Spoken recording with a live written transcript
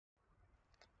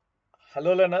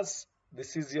Hello learners,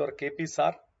 this is your KP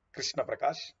sir Krishna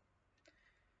Prakash.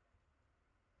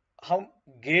 हम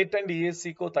gate and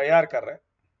ESC को तैयार कर रहे हैं।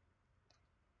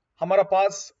 हमारा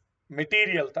पास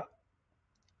मटेरियल था,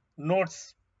 नोट्स,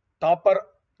 टॉपर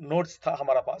नोट्स था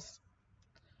हमारा पास,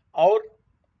 और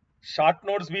शॉर्ट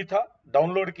नोट्स भी था,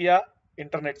 डाउनलोड किया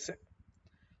इंटरनेट से।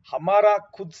 हमारा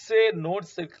खुद से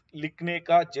नोट्स लिखने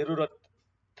का जरूरत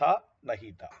था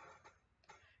नहीं था।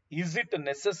 Is it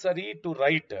necessary to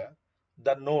write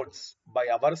the notes by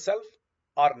ourselves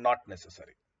or not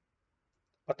necessary?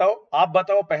 बताओ, आप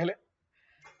बताओ पहले,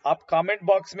 आप कमेंट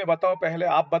बॉक्स में बताओ पहले,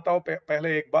 आप बताओ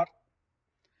पहले एक बार,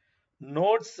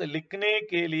 नोट्स लिखने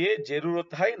के लिए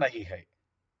जरूरत है नहीं है?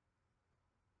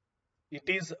 It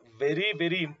is very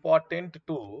very important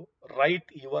to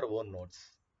right your own notes.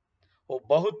 वो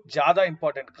बहुत ज्यादा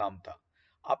इंपॉर्टेंट काम था।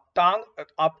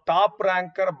 आप टॉप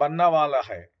रैंकर बनने वाला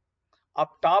है,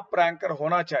 आप टॉप रैंकर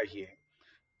होना चाहिए।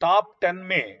 टॉप 10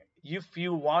 में if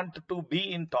you want to be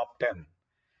in top 10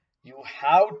 you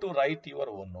have to right your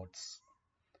own notes.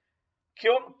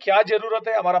 क्यों, क्या जरूरत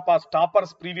है? हमारा पास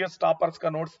टॉपर्स, प्रीवियस टॉपर्स का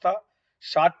नोट्स था,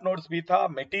 शॉर्ट नोट्स भी था,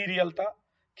 मटेरियल था।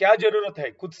 क्या जरूरत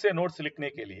है खुद से नोट्स लिखने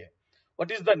के लिए?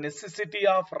 What is the necessity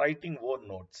of writing own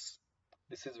notes?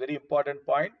 This is very important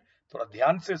point. थोड़ा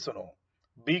ध्यान से सुनो,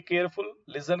 be careful,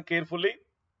 listen carefully.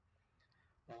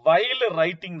 While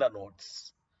writing the notes,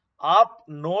 आप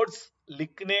नोट्स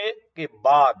लिखने के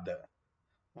बाद,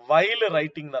 while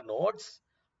writing the notes,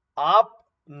 आप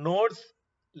नोट्स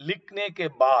लिखने के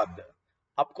बाद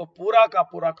आपको पूरा का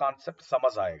पूरा कॉन्सेप्ट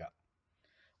समझ आएगा।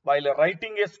 While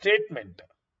writing a statement,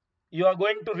 you are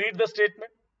going to read the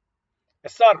statement,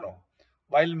 yes or no?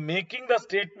 While making the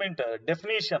statement,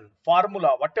 definition,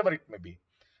 formula, whatever it may be,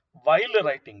 while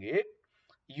writing it,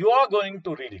 you are going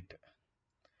to read it.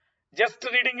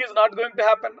 Just reading is not going to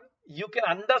happen. You can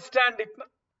understand it.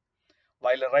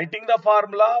 While writing the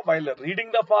formula, while reading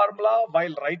the formula,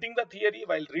 while writing the theory,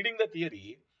 while reading the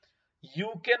theory, you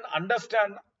can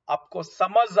understand. आपको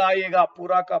समझ आएगा,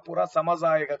 पूरा का पूरा समझ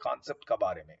आएगा concept के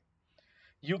बारे में।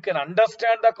 You can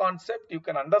understand the concept, you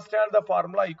can understand the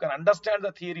formula, you can understand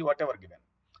the theory, whatever given.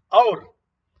 और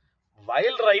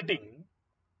while writing,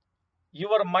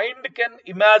 your mind can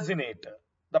imagine it,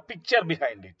 the picture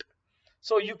behind it.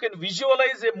 So you can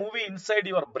visualize a movie inside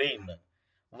your brain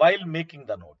while making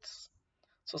the notes.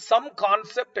 So some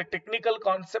concept, a technical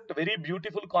concept, very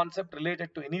beautiful concept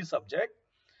related to any subject,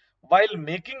 while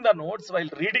making the notes, while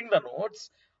reading the notes,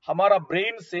 हमारा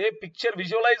brain से picture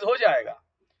visualize हो जाएगा।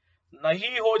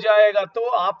 नहीं हो जाएगा तो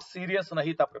आप serious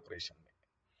नहीं था preparation में।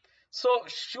 So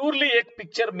surely एक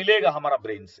picture मिलेगा हमारा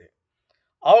brain से,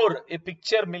 और ये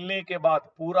picture मिलने के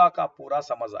बाद पूरा का पूरा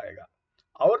समझ आएगा।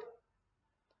 और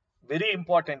वेरी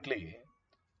इंपॉर्टेंटली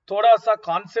थोड़ा सा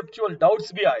कॉन्सेप्चुअल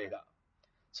डाउट्स भी आएगा।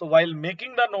 सो while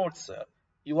making the notes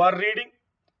you are reading,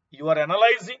 you are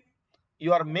analysing,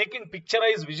 you are making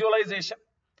picturise visualisation,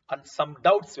 and some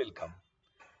doubts will come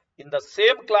in the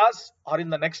same class और in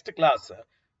the next class.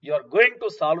 You are going to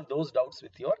solve those doubts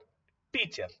with your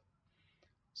teacher.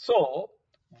 So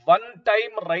 1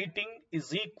 time writing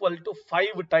is equal to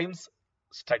 5 times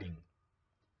studying.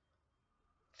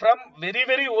 From very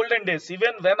very olden days,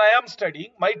 even when I am studying,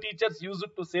 my teachers used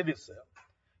to say this: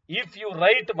 if you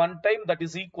write 1 time, that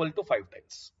is equal to 5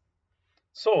 times.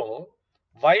 So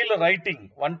while writing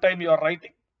 1 time, you are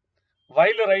writing,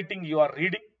 while writing you are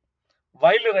reading,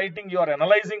 while writing you are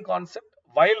analyzing concept,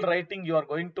 while writing you are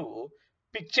going to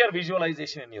picture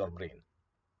visualization in your brain,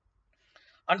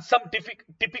 and some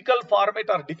typical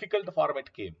format or difficult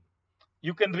format came.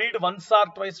 You can read once or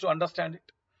twice to understand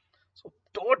it. So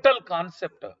total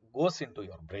concept goes into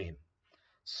your brain.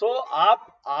 So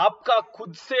आपका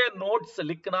खुद से notes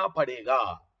लिखना पड़ेगा।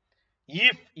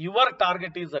 If your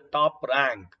target is a top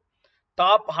rank,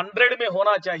 top 100 में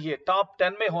होना चाहिए, top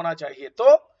 10 में होना चाहिए, तो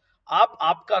आप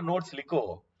आपका नोट्स लिखो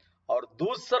और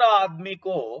दूसरा आदमी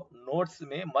को नोट्स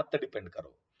में मत डिपेंड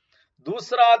करो।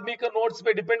 दूसरा आदमी को नोट्स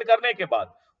पे डिपेंड करने के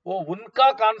बाद वो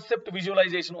उनका कॉन्सेप्ट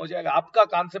विजुअलाइजेशन हो जाएगा, आपका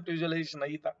कॉन्सेप्ट विजुअलाइजेशन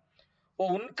नहीं था, वो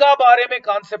उनका बारे में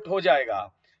कॉन्सेप्ट हो जाएगा।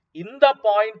 In the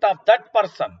point of that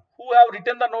person who have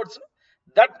written the notes,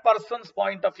 that persons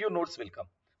point of view notes will come,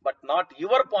 but not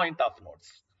your point of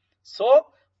notes. सो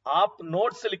आप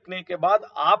नोट्स लिखने के बाद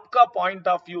आपका पॉइंट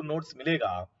ऑफ व्यू नोट्स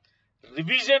मिलेगा,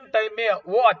 revision time में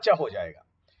वो अच्छा हो जाएगा।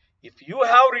 If you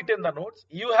have written the notes,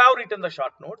 you have written the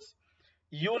short notes,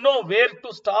 you know where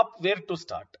to stop, where to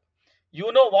start.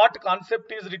 You know what concept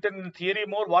is written in theory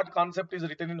more, what concept is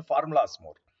written in formulas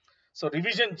more. So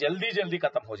revision jaldi jaldi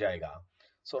khatam ho jayega.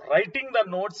 So writing the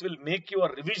notes will make your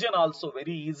revision also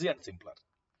very easy and simpler.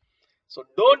 So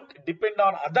don't depend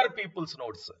on other people's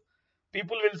notes.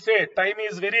 People will say time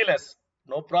is very less.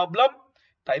 No problem.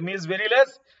 Time is very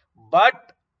less.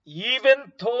 But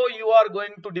even though you are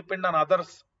going to depend on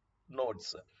others'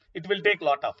 notes, it will take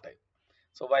lot of time.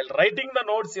 So while writing the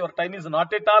notes, your time is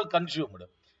not at all consumed,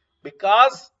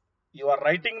 because you are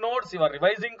writing notes, you are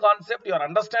revising concept, you are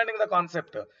understanding the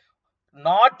concept.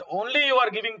 Not only you are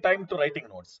giving time to writing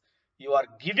notes, you are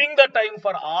giving the time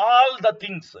for all the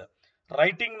things: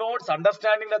 writing notes,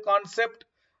 understanding the concept,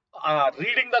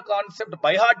 reading the concept,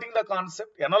 by hearting the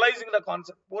concept, analyzing the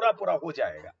concept. Pura pura ho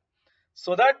jayega.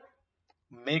 So that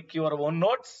make your own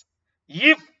notes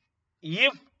if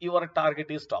your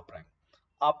target is top rank.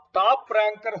 आप top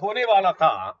ranker होने वाला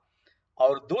था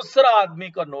और दूसरा आदमी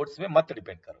का notes में मत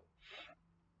डिपेंड करो.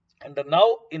 And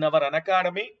now in our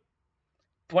Unacademy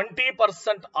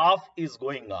 20% off is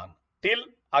going on till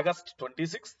August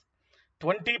 26th.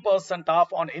 20%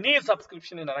 off on any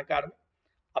subscription in Unacademy.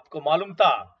 आपको मालूम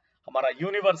था हमारा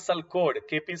universal code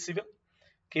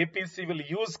KP civil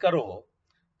use करो.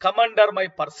 Come under my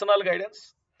personal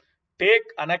guidance.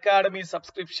 Take Unacademy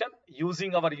subscription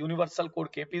using our universal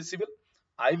code Kpcivil.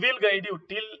 I will guide you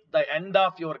till the end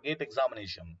of your GATE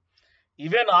examination.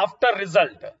 Even after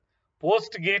result,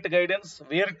 post-GATE guidance,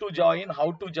 where to join,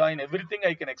 how to join, everything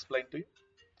I can explain to you.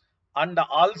 And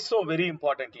also very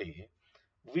importantly,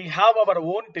 we have our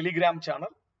own Telegram channel,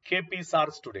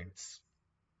 KPSR Students.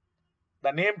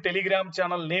 The name Telegram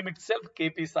channel name itself,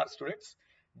 KPSR Students.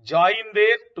 Join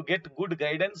there to get good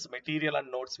guidance, material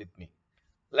and notes with me.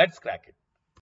 Let's crack it.